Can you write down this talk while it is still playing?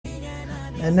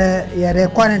And yare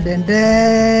kwana den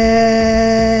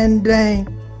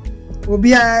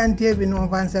obia ntie bi no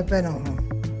fanse pe no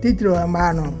titro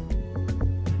amba no.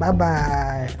 Bye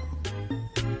bye.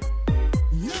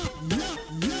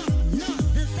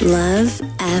 Love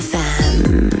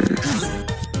FM.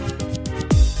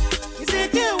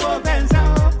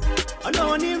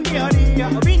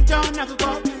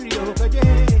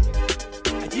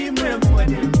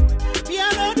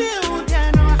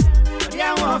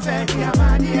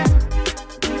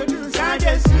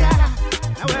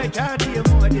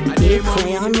 You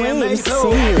play on waves,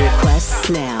 send your requests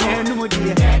now.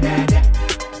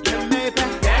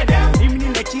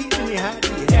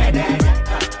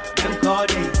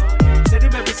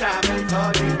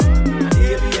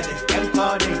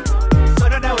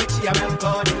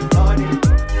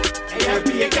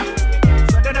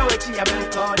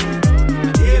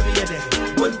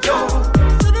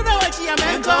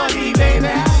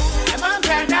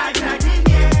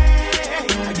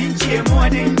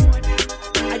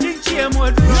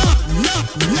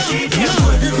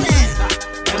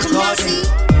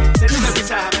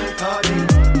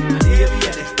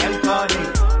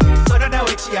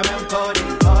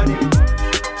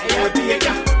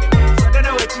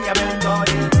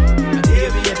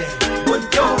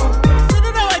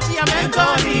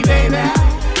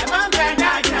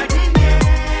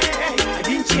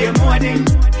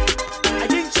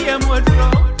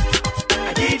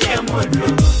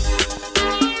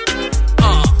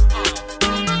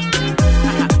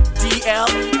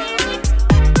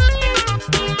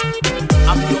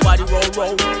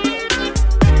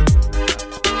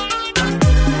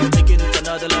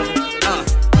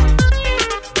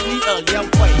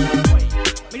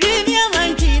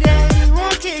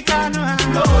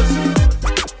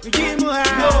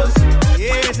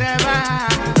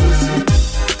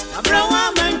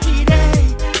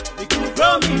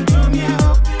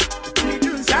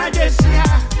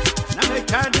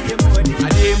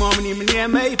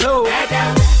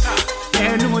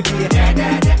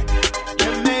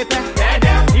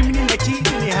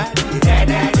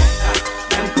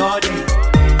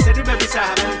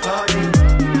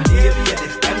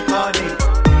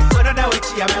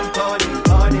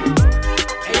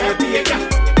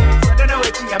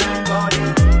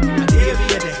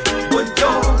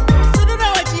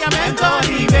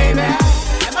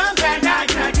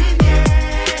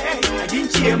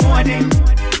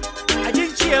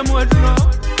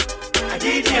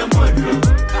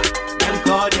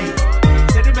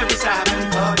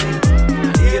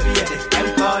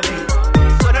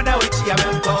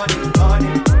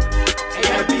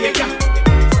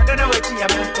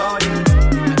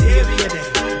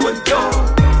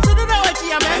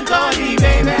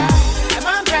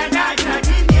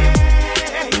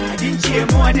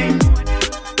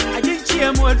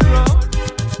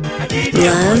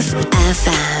 Love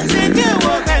FM.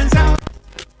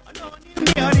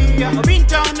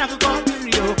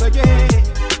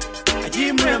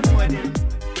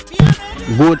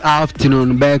 Good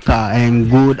afternoon, Becca, and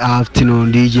good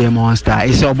afternoon, DJ Monster.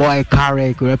 It's your boy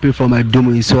Karek, rapping from a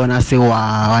doom. So I say,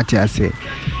 wow, what you say?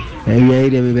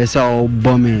 We saw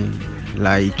bombing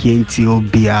like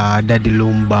Ethiopia, Daddy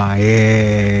Lumba,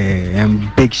 yeah. And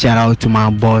big shout out to my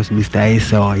boss, Mr.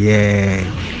 Esau, yeah.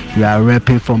 We are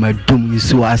rapping from a doom.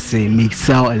 So I say,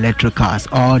 Mixel Electricals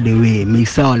all the way.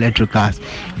 Mixel Electricals.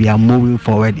 We are moving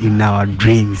forward in our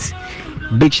dreams.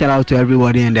 Big shout out to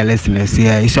everybody and the listeners.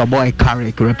 Yeah, it's your boy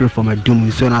Karek, rapping from a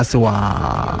doom. So I say,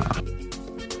 wow.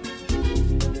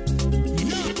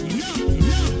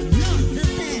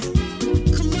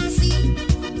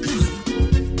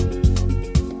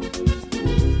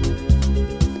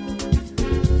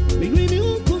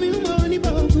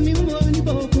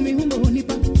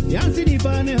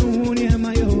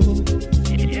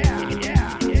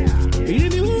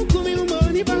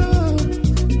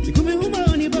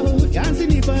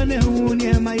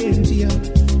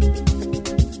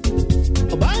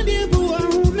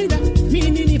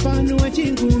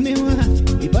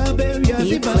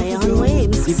 You play on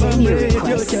waves, send your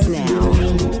requests now.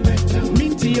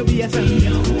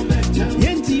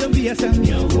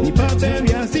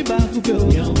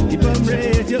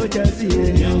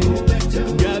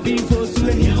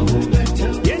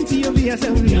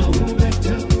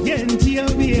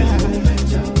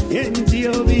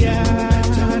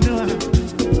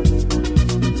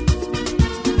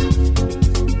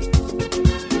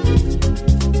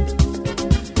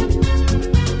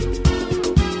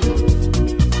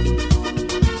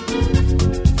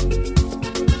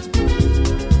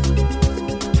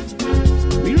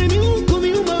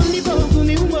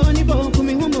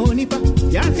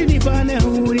 Yasini pane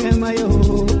uri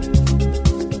emayo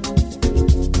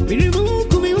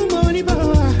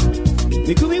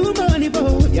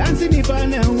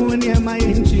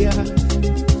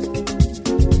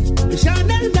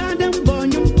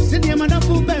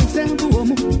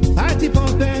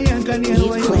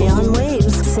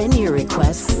Send your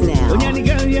requests now.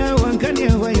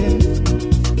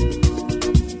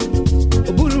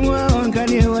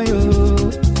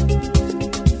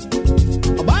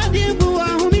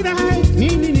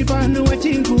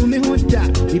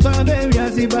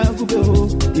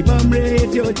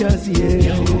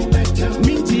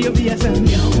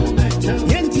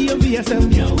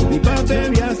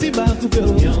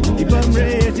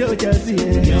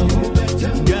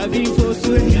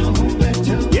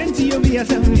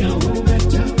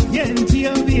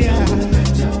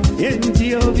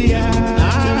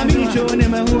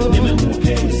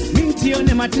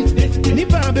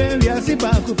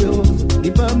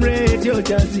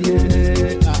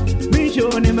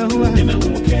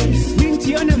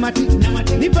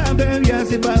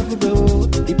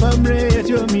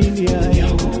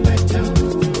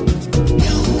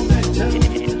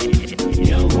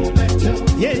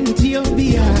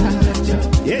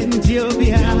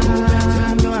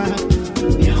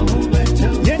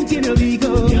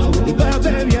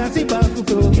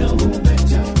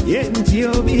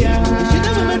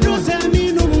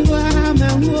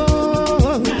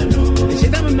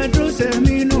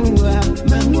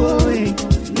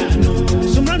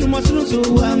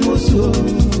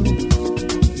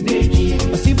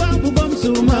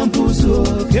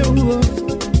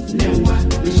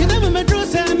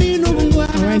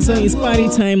 Alright, so it's party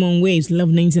time on Waves, Love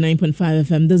 99.5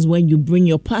 FM. This is when you bring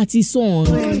your party song.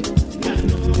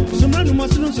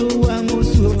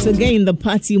 So get in the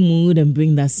party mood and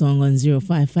bring that song on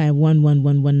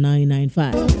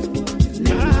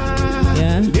 055-111-1995.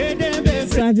 Yeah.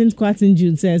 Sergeant Quatin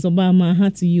Jude says, Obama,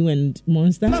 hat to you and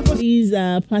Monster. Please,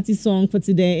 party song for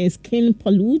today is King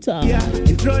Paluta.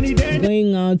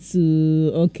 Going out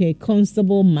to,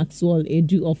 Constable Maxwell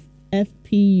Edu of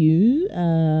FPU.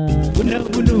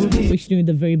 Wishing you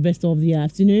the very best of the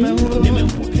afternoon.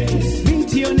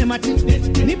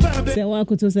 Sewa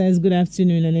Koto says, good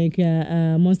afternoon,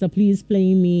 Aneka. Monster, please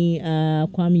play me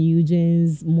Kwame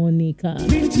Eugene's Monica.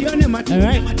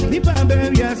 Alright.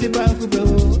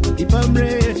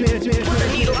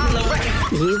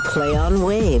 You play on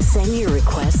Waves. Send your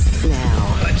requests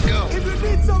now. Let's go. If you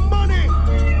need some money,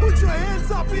 put your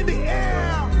hands up in the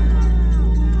air.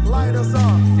 Light us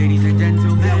up. Ladies and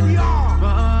gentlemen, here we are.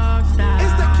 Rockstar.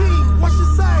 It's the king. What you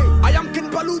say? I am King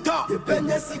Paluta. You play on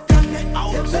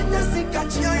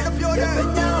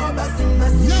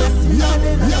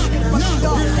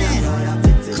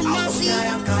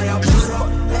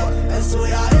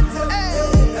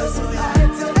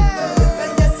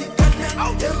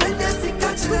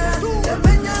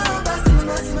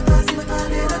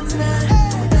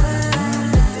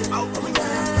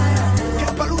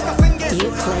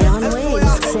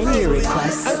Waves. Send your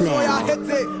requests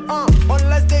now.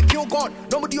 Unless they kill God,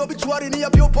 nobody obituary near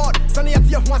billboard. Sunny at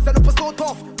your one set up a so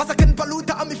tough. As I can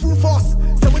Paluta, I'm in full force.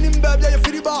 So when in baby, you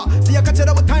feel the bar. See, I catch it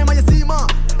over time, I see ma.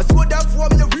 I saw that for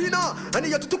me arena. And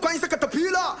you have to coins a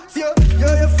caterpillar. See,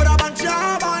 you're for a bunch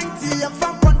of you're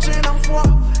from punching and four.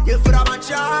 You're for a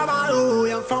bunch of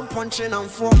you're from punching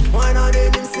and four. Why not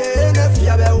even say, if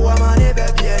you're a woman,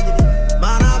 baby,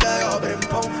 man, I bear your brim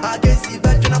pong. I can see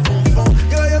back in a phone.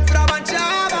 You're for a bunch of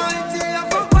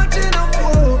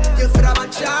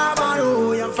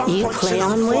you play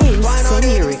on Waves. Send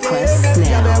your requests now.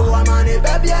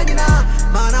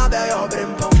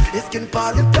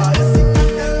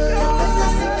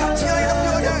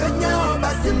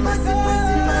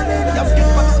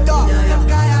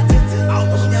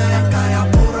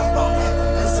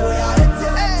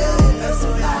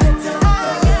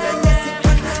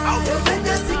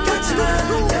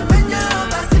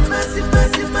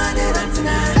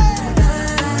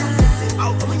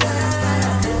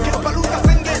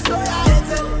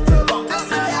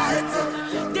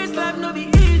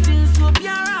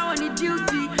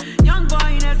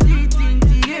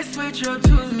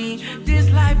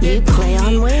 You play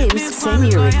on Waves.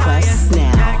 Send your requests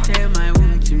now.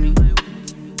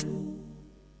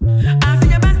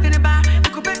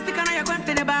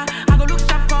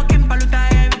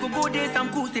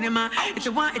 It's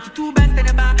a one, it's a two best in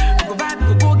the bar. We go vibe,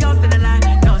 we go girls in the line,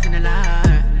 girls in the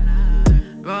line.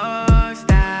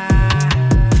 Rockstar.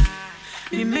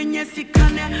 Me menya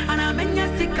sikane, ana menya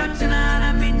sikachana,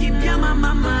 ana menyi pia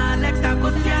mama, Alexa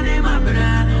kosiane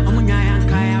mabra. Omunya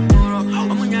yankaya puro,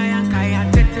 omunya yankaya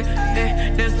tete.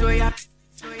 That's why I,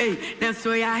 hey, that's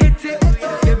why I hit it. Me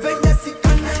menya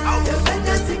sikane, me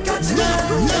menya sikachana,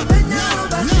 me menya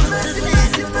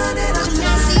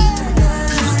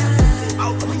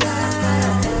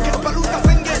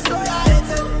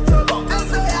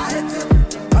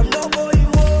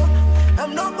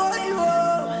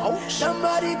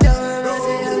Somebody done, I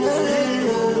say I'm not letting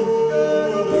go.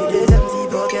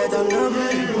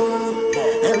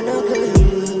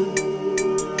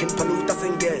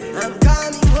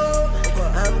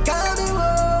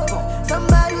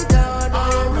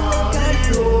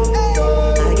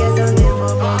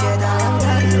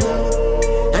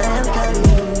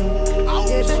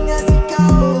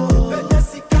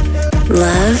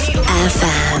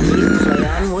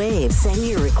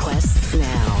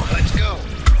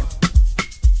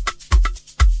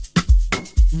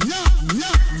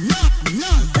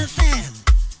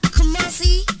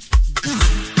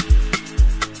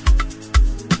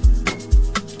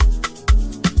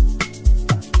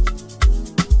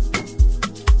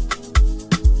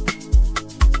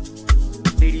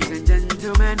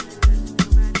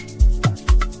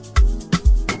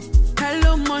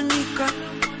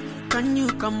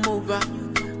 come over.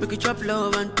 We could chop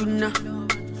love and tuna.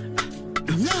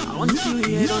 I want you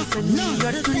here, don't send me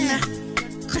your tuna.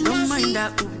 I don't mind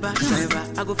that Uber driver.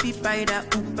 I go feed by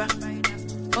that Uber.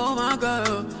 Oh my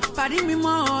girl, party me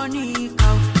money,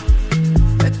 cow.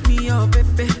 Wake me up,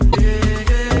 baby. Yeah,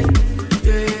 yeah,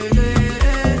 yeah,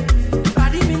 yeah.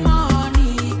 Party me money,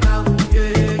 cow.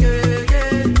 Yeah, yeah,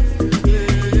 yeah, yeah,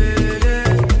 yeah,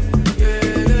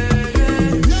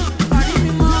 yeah. Party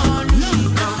me money,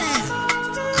 cow.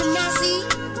 Come on, see.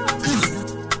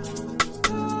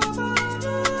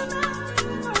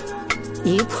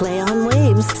 You play on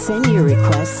waves. Send your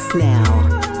requests now.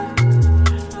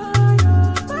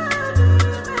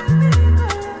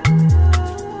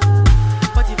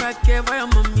 For your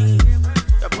mommy,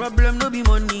 your problem no be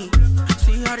money.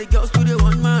 See how the girls do they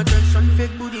want my attention.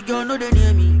 Fake booty girl no they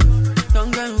near me. Young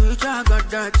girl rich I got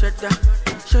that cheddar.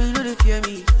 So you know they fear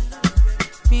me.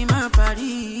 Me my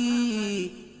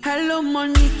party. Hello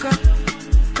Monica,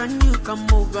 can you come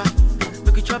over?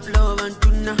 We could chop love and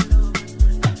tuna.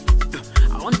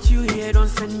 I want you here, don't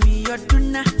send me your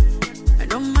tuna. I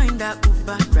don't mind that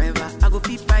Uber driver. I go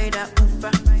feed by that Uber.